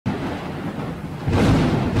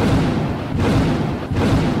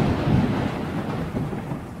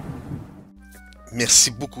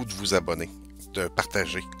Merci beaucoup de vous abonner, de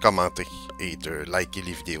partager, commenter et de liker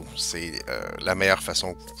les vidéos. C'est la meilleure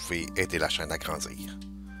façon que vous pouvez aider la chaîne à grandir.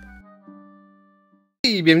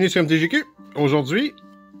 Et bienvenue sur MTGQ. Aujourd'hui,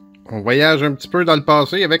 on voyage un petit peu dans le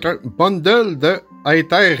passé avec un bundle de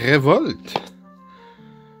Aether Revolt.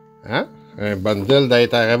 Hein? Un bundle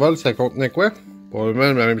d'Aether Revolt, ça contenait quoi?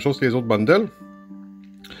 Probablement la même chose que les autres bundles.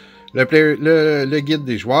 Le guide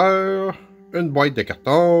des joueurs, une boîte de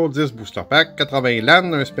carton, 10 booster packs, 80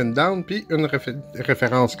 LAN, un spin down, puis une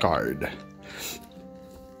référence card.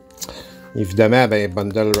 Évidemment, ben,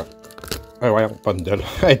 bundle. Voyons, bundle.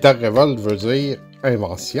 Aether Revolt veut dire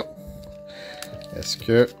invention. Est-ce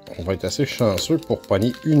qu'on va être assez chanceux pour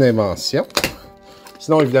pogner une invention?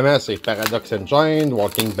 Sinon, évidemment, c'est Paradox Engine,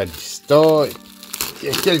 Walking Ballista. Il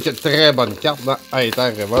y a quelques très bonnes cartes dans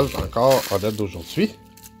Aether Revolt encore en date d'aujourd'hui.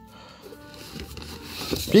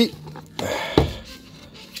 Puis,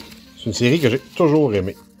 c'est une série que j'ai toujours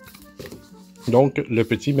aimée. Donc, le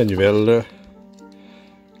petit manuel.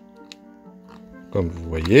 Comme vous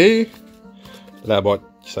voyez, la boîte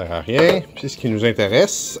qui sert à rien. Puis, ce qui nous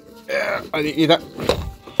intéresse, allez, est là.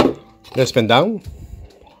 Le spin down.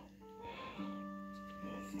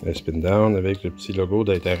 Le spin down avec le petit logo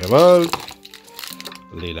d'Aether Revolt.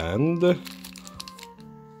 Les lands.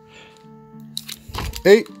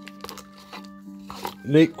 Et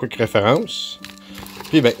les quick références.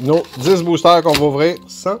 Puis ben, nos 10 boosters qu'on va ouvrir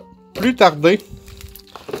sans plus tarder.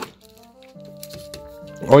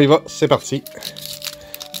 On y va, c'est parti.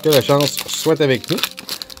 Que la chance soit avec nous.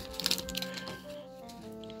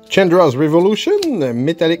 Chandra's Revolution,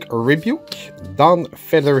 Metallic Rebuke, Dawn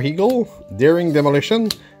Feather Eagle, Daring Demolition,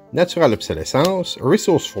 Natural Obsolescence,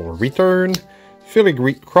 Resourceful Return,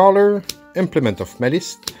 Filigree Crawler, Implement of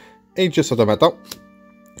Malice, Aegis Automaton,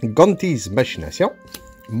 Gunty's Machination,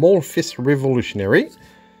 Molefist Revolutionary,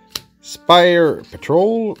 Spire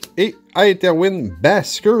Patrol et Aetherwind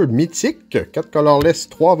Basker Mythique, 4 colorless,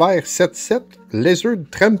 3 verts, 7-7, Lizard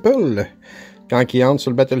Trample. Quand il entre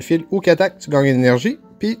sur le battlefield ou qu'il attaque, tu gagnes une énergie,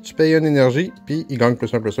 puis tu payes une énergie, puis il gagne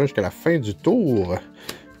 +1/+1 jusqu'à la fin du tour.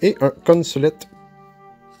 Et un Consulate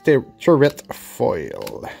Turret Foil.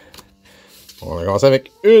 On va commencer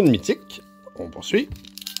avec une mythique. On poursuit.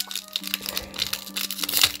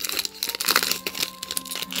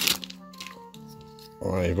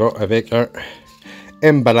 On y va avec un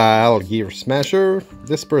Emballal Gear Smasher,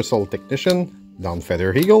 Dispersal Technician, Dawn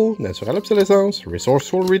Feather Eagle, Natural Obsolescence,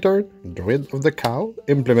 Resourceful Return, Druid of the Cow,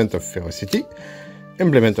 Implement of Ferocity,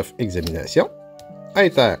 Implement of Examination,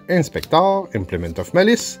 Aether Inspector, Implement of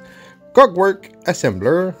Malice, Cogwork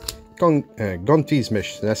Assembler, Gunty's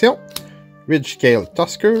Machination, Ridgescale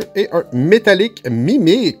Tusker et un Metallic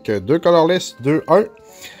Mimic, 2 colorless, 2-1.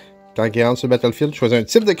 Quand il rentre sur le battlefield, choisis un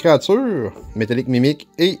type de créature, métallique mimique,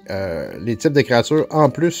 et les types de créatures en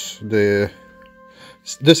plus de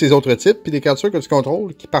ces autres types, puis des créatures que tu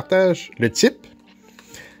contrôles qui partagent le type.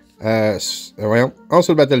 Voyons, entre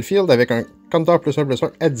sur le battlefield avec un compteur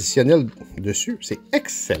 +1/+1 additionnel dessus. C'est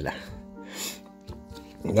excellent.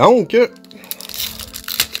 Donc,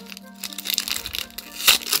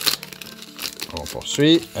 on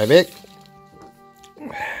poursuit avec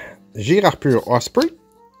Girarpur Osprey,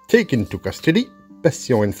 Take into Custody,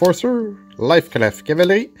 Bastion Enforcer, Life Clef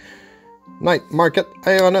Cavalry, Night Market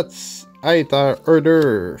Aeronauts, Aether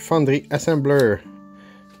Herder, Foundry Assembler,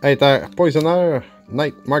 Aether Poisoner,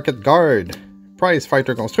 Night Market Guard, Prize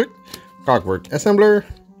Fighter Construct, Clockwork Assembler,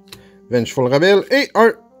 Vengeful Rebel et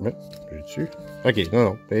un... J'ai-tu? Ok,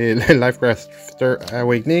 non. Et Lifecrafter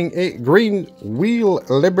Awakening et Green Wheel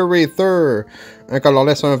Liberator. Un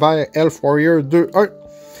colorless, un vert, Elf Warrior 2-1.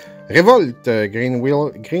 Revolt, Green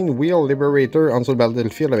Wheel Liberator en dessous du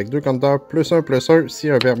battlefield avec 2 compteurs +1/+1 si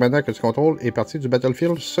un permanent que tu contrôles est parti du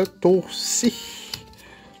battlefield ce tour-ci.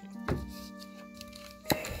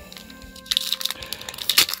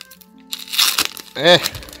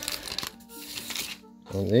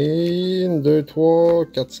 On est 1, 2, 3,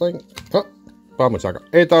 4, 5. Ah, pas moi, c'est encore.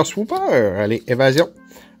 Aether Swooper, allez, Évasion.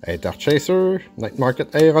 Aether Chaser, Night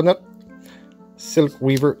Market Aeronaut, Silk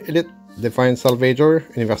Weaver Elite, Defiant Salvager,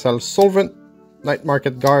 Universal Solvent, Night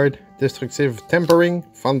Market Guard, Destructive Tempering,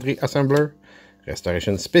 Foundry Assembler,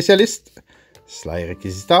 Restoration Specialist, Sly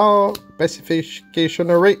Requisitor, Pacification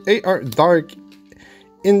Array et un Dark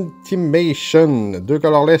Intimation. 2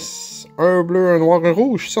 colorless, un bleu, un noir, un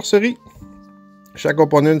rouge, sorcerie. Chaque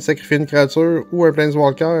opponent sacrifie une créature ou un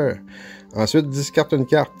Planeswalker. Ensuite, discarte une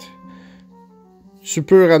carte. Tu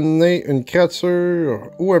peux ramener une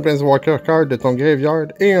créature ou un Planeswalker card de ton graveyard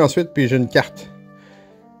et ensuite piger une carte.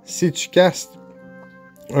 Si tu castes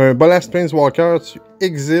un Bolas Planeswalker, tu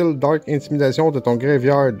exiles Dark Intimidation de ton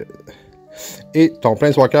graveyard. Et ton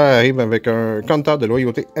Planeswalker arrive avec un compteur de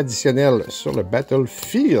loyauté additionnel sur le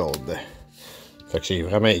battlefield. Fait que j'ai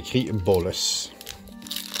vraiment écrit Bolus.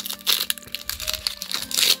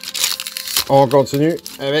 On continue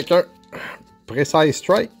avec un Precise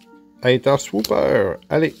Strike, Hater Swooper,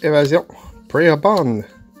 allez, Évasion, Prey Upon,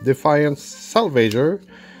 Defiance Salvager,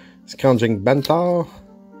 Scrounging Bantar,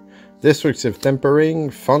 Destructive Tempering,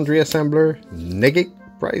 Foundry Assembler, Negate,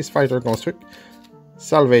 Prize Fighter Construct,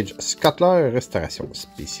 Salvage Scuttler, Restauration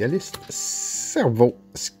Spécialiste, Cerveau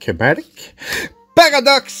Schematic,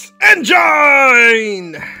 Paradox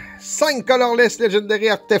Engine! 5 colorless Legendary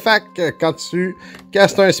Artefacts. Quand tu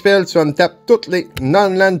castes un spell, tu en tapes toutes les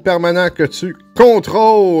non-land permanents que tu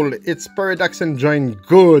contrôles. It's Paradox Engine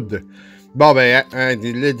good. Bon, ben,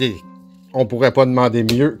 on pourrait pas demander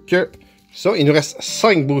mieux que ça. Il nous reste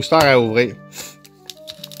 5 boosters à ouvrir.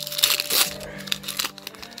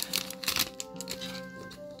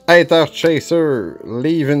 Aether Chaser,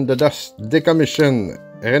 Leave in the Dust, Decommission,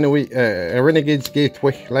 Renegade's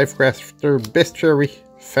Gateway, Lifecrafter, Bestiary,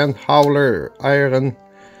 Fen Howler, Iron,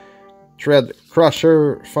 Thread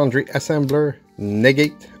Crusher, Foundry Assembler,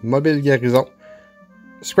 Negate, Mobile Garrison,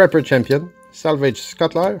 Scrapper Champion, Salvage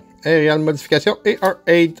Scuttler, Aerial Modification et un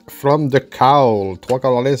 8 from the Cowl. 3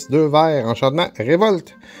 colorless, 2 verts, enchantement,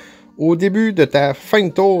 Revolt. Au début de ta fin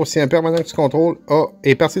de tour, si un permanent que tu contrôles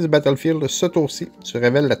est parti du battlefield, ce tour-ci, tu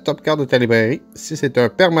révèles la top card de ta librairie. Si c'est un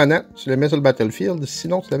permanent, tu le mets sur le battlefield.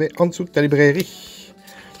 Sinon, tu l'avais en dessous de ta librairie.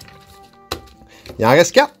 Il en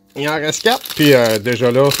reste 4. Il en reste 4. Puis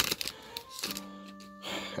déjà là,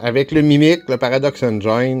 avec le Mimic, le Paradox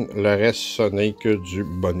Engine, le reste, ce n'est que du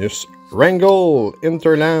bonus. Wrangle,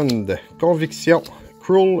 Interland, Conviction,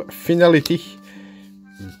 Cruel Finality,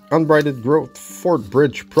 Unbridled Growth, Fort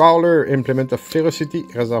Bridge Prowler, Implement of Ferocity,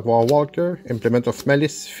 Reservoir Walker, Implement of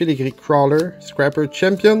Malice, Filigree Crawler, Scrapper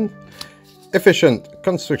Champion, Efficient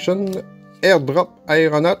Construction, Airdrop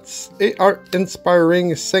Aeronauts et un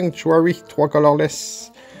Inspiring Sanctuary, 3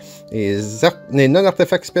 colorless. Les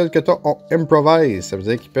non-artefacts spells que tu as ont Improvise, ça veut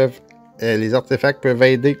dire qu'ils peuvent. Les artefacts peuvent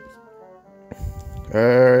aider.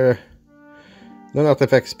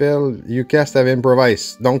 Non-artefact spell, you cast avec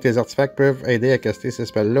Improvise. Donc, tes artefacts peuvent aider à caster ces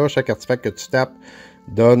spells-là. Chaque artefact que tu tapes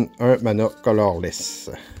donne un mana colorless.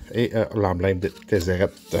 Et l'emblème de Tezzeret.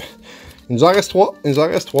 Il nous en reste 3. Il nous en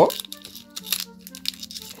reste 3.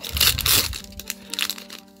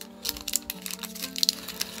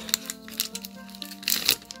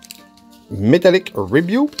 Metallic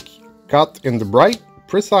Rebuke, Caught in the Bright,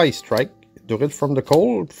 Precise Strike, Druid from the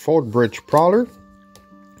Cold, Fort Bridge Prowler,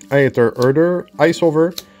 Aether Herder, Ice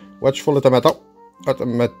Over, Watchful Automaton,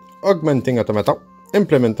 Augmenting Automaton,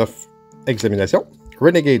 Implement of Examination,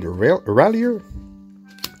 Renegade Rallier,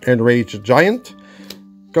 Enraged Giant,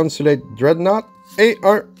 Consulate Dreadnought et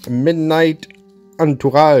un Midnight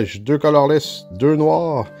Entourage, 2 colorless, 2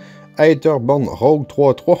 noirs, Aetherborn Rogue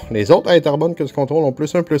 3-3. Les autres Aetherborn que tu contrôles ont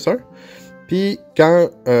 +1/+1. Puis quand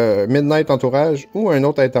Midnight Entourage ou un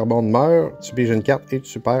autre Aetherborn meurt, tu piges une carte et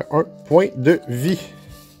tu perds 1 point de vie.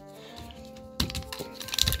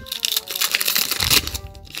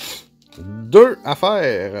 Deux à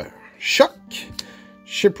faire. Choc,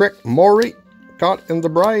 Shipwreck Mori, Caught in the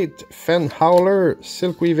Bright, Fen Howler,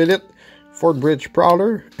 Silkweave Elite, Fort Bridge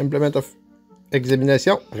Prowler, Implement of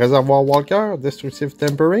Examination, Reservoir Walker, Destructive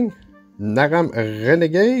Tempering, Naram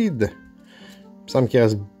Renegade. Il me semble qu'il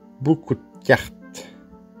reste beaucoup de cartes.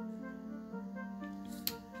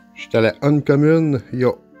 J'étais à la Uncommon, il y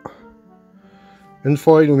a une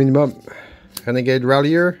foil au minimum. Renegade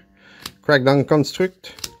Rallier, Crackdown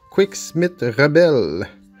Construct, Quicksmith Rebel,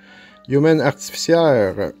 Human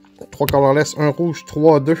Artificière, 3 colorless, 1 rouge,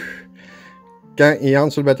 3-2. Quand il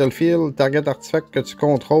entre sur le battlefield, target artefact que tu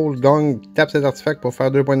contrôles, gagne, tape cet artefact pour faire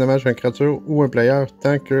 2 points de dommage à une créature ou un player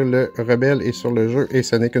tant que le rebelle est sur le jeu et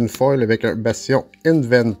ce n'est qu'une foil avec un bastion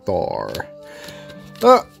Inventor.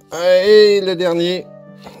 Ah, et le dernier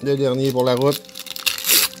pour la route.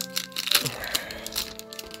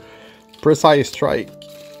 Precise Strike,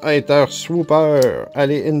 Aether Swooper,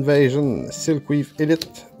 Alley Invasion, Silkweave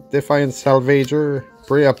Elite, Defiant Salvager,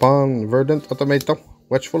 Prey Upon, Verdant Automaton,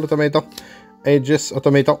 Watchful Automaton, Aegis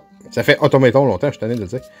Automaton. Ça fait Automaton longtemps, je tenais de le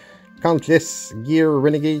dire. Countless Gear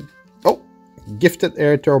Renegade. Oh! Gifted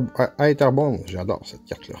Aetherborn. J'adore cette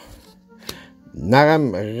carte-là.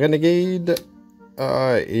 Naram Renegade.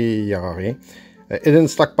 Et il n'y aura rien. Hidden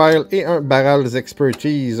Stockpile et un Barrel's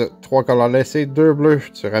Expertise. 3 colorless et 2 bleus.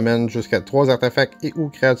 Tu ramènes jusqu'à 3 artefacts et ou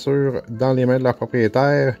créatures dans les mains de leur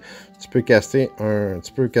propriétaire. Tu peux caster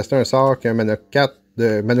un sort qui a un mana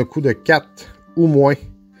coût de 4 ou moins.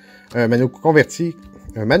 Un mana coût converti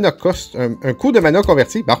un mana cost, un coût de mana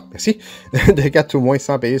converti, bon, merci, de 4 ou moins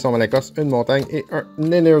sans payer son mana cost, une montagne et un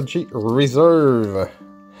Energy Reserve.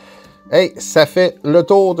 Hey, ça fait le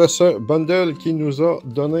tour de ce bundle qui nous a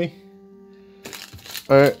donné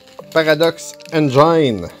un Paradox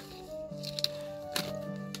Engine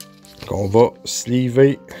qu'on va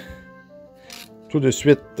sleever tout de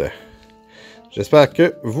suite. J'espère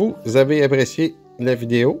que vous avez apprécié la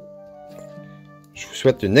vidéo. Je vous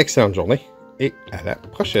souhaite une excellente journée et à la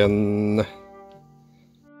prochaine.